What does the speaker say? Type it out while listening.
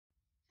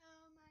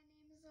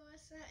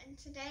Melissa, and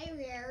today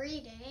we are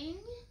reading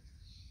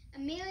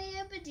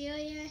Amelia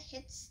Bedelia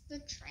Hits the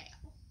Trail.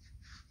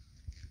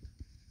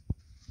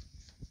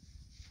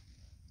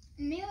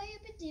 Amelia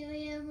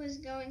Bedelia was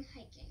going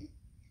hiking.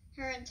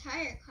 Her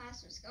entire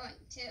class was going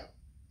too.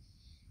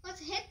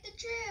 "Let's hit the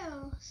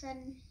trail,"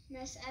 said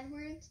Miss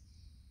Edwards,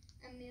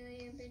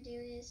 Amelia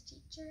Bedelia's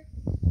teacher.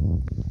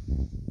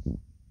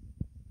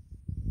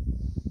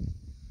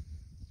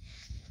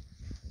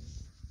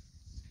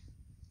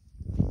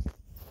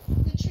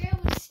 The trail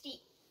was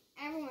steep.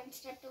 Everyone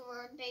stepped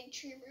over a big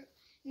tree root.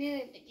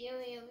 Amelia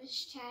Bedelia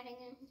was chatting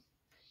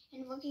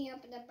and looking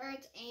up at the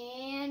birds,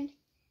 and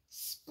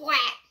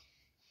splat!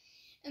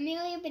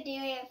 Amelia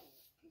Bedelia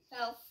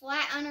fell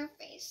flat on her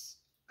face.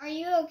 "Are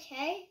you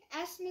okay?"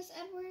 asked Miss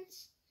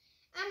Edwards.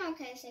 "I'm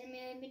okay," said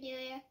Amelia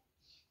Bedelia.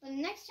 "But the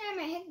next time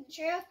I hit the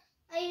trail,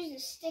 I use a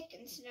stick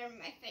instead of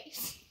my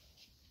face."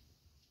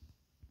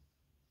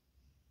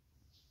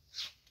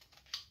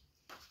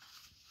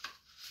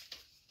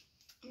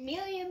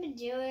 Amelia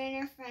Bedelia and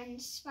her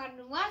friends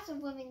spotted lots of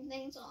living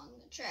things along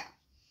the trail.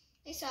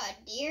 They saw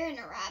a deer and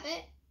a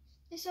rabbit.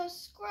 They saw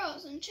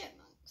squirrels and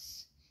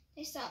chipmunks.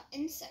 They saw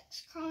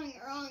insects crawling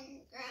along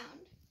the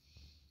ground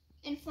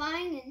and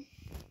flying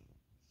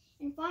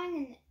in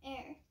the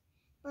air.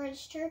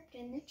 Birds chirped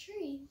in the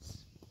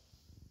trees.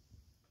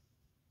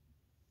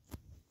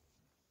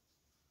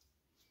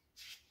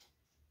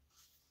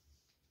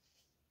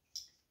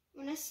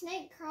 When a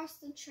snake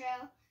crossed the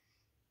trail,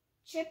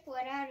 Chip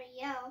let out a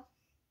yell.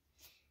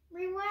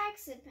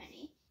 "Relax," said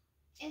Penny.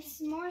 "It's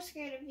more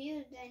scared of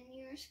you than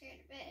you're scared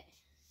of it."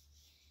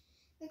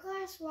 The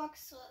class walked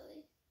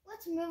slowly.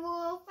 "Let's move a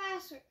little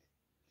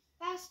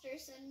faster,"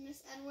 said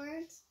Miss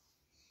Edwards.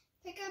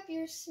 "Pick up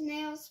your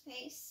snail's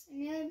pace."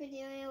 Amelia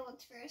Bedelia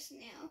looked for a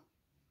snail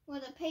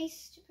with a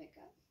pace to pick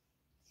up.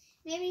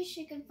 Maybe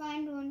she could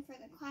find one for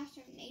the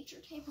classroom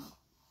nature table.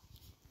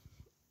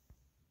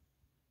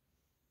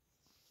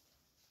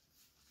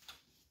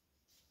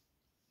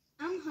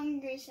 "I'm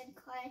hungry," said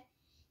Clay.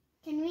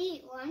 "Can we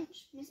eat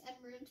lunch?" Miss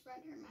Edwards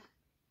read her map.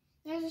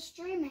 "There's a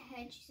stream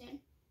ahead," she said.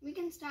 "We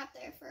can stop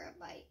there for a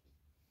bite."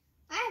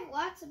 "I have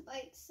lots of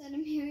bites," said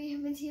Amelia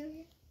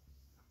Bedelia.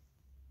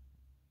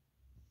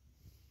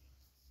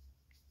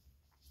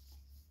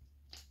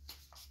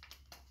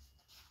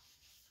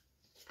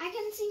 "I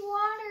can see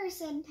water,"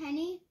 said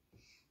Penny.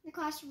 The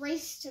class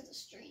raced to the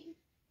stream.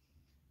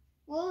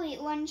 "We'll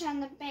eat lunch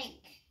on the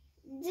bank."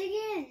 "Dig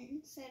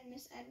in," said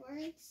Miss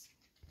Edwards.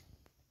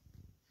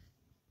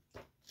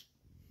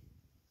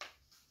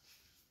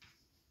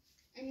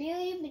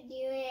 Amelia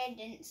Bedelia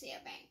didn't see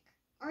a bank,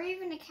 or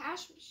even a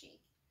cash machine.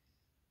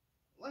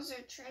 Was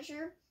there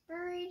treasure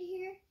buried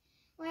here?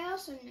 Why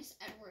else would Miss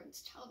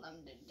Edwards tell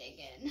them to dig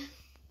in?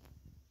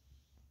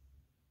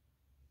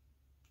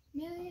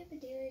 Amelia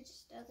Bedelia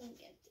just doesn't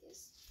get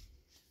this.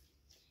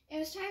 It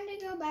was time to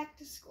go back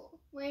to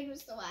school. Wade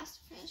was the last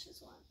to finish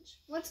his lunch.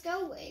 "Let's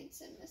go, Wade,"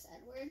 said Miss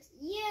Edwards.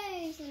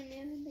 "Yay," said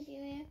Amelia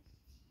Bedelia.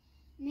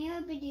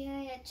 Amelia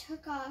Bedelia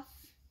took off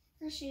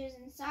her shoes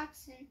and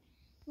socks and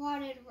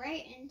waded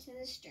right into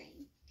the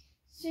stream.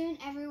 Soon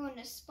everyone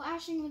was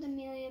splashing with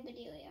Amelia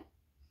Bedelia.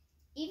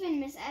 Even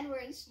Miss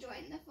Edwards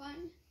joined the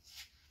fun.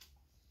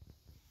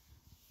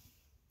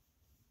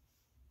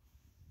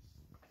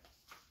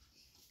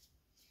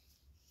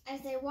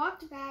 As they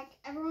walked back,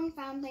 everyone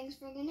found things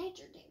for the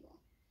nature table.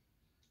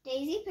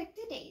 Daisy picked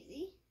a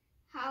daisy.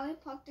 Holly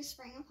plucked a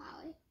sprig of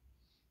holly.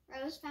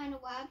 Rose found a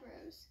wild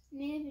rose.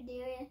 Amelia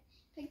Bedelia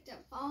picked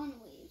up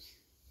fallen leaves.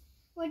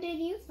 "What did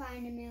you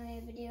find,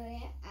 Amelia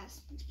Bedelia?"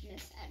 asked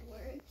Miss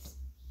Edwards.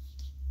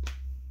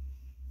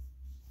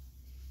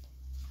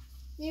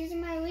 "These are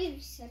my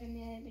leaves," said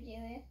Amelia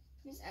Bedelia.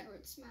 Miss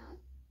Edwards smiled.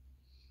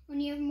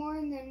 "When you have more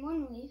than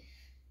one leaf,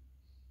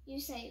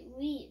 you say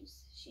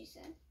leaves," she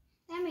said.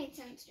 That made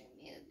sense to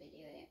Amelia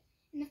Bedelia.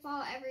 In the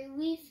fall, every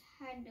leaf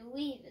had to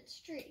leave its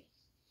tree.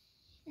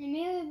 And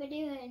Amelia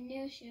Bedelia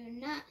knew she would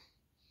not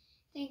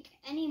think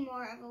any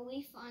more of a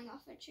leaf falling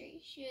off a tree.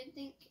 She would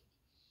think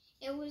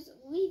it was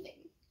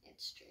leaving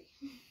its tree.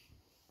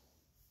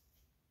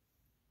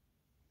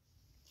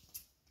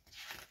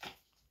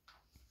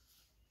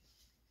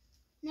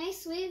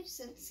 "Nice leaves,"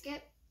 said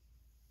Skip.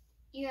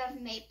 "You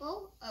have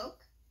maple,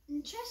 oak,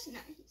 and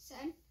chestnut," he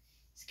said.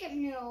 Skip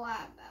knew a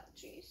lot about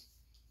trees.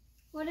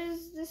 "What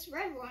is this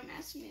red one?"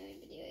 asked Amelia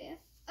Bedelia.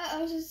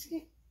 "Uh-oh,"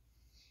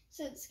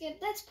 said Skip.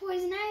 "That's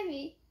poison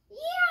ivy."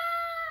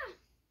 "Yeah!"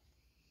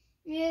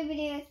 Amelia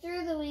Bedelia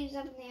threw the leaves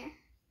up in the air.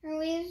 Her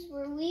leaves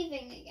were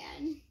leaving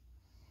again.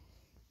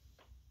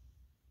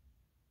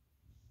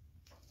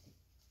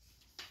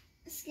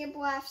 Skip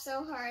laughed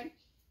so hard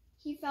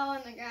he fell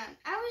on the ground.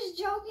 "I was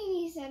joking,"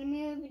 he said.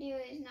 Amelia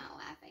Bedelia is not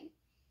laughing.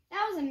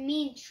 "That was a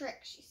mean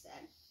trick," she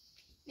said.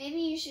 "Maybe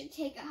you should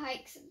take a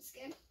hike," said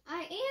Skip.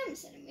 "I am,"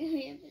 said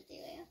Amelia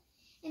Bedelia.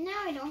 "And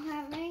now I don't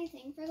have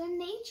anything for the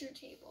nature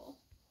table."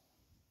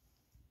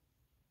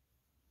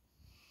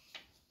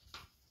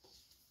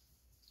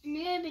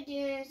 Amelia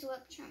Bedelia's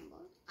lip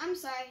trembled. "I'm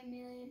sorry,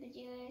 Amelia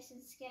Bedelia,"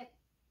 said Skip.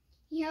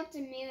 He helped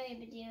Amelia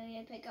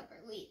Bedelia pick up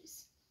her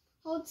leaves.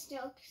 Hold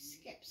still,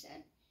 Skip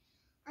said.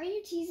 Are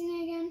you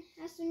teasing again?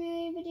 Asked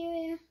Amelia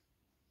Bedelia.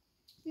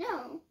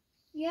 No,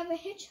 you have a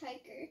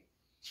hitchhiker,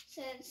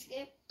 said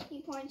Skip.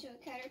 He pointed to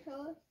a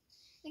caterpillar.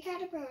 The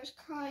caterpillar was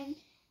crawling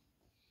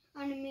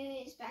on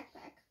Amelia's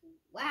backpack.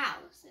 Wow,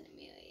 said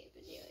Amelia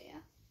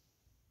Bedelia.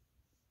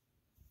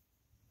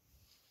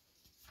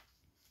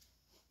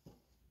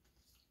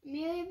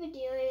 Amelia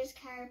Bedelia's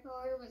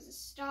caterpillar was the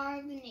star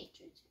of the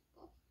nature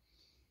temple.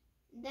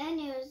 Then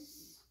it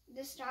was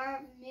the star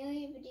of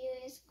Amelia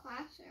Bedelia's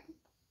classroom.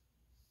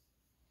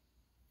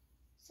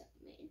 So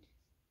it made,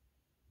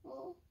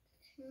 oh,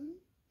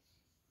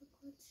 look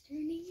what's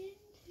turning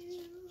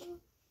into.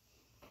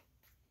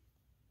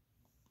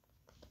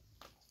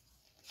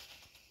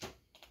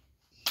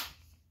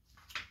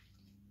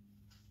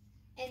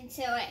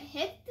 Until it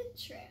hit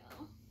the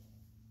trail.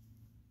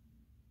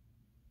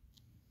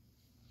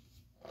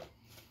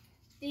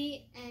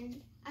 The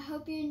end. I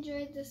hope you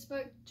enjoyed this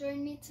book.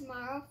 Join me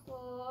tomorrow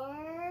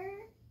for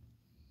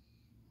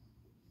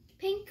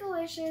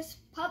Pinkalicious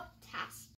Pup Task.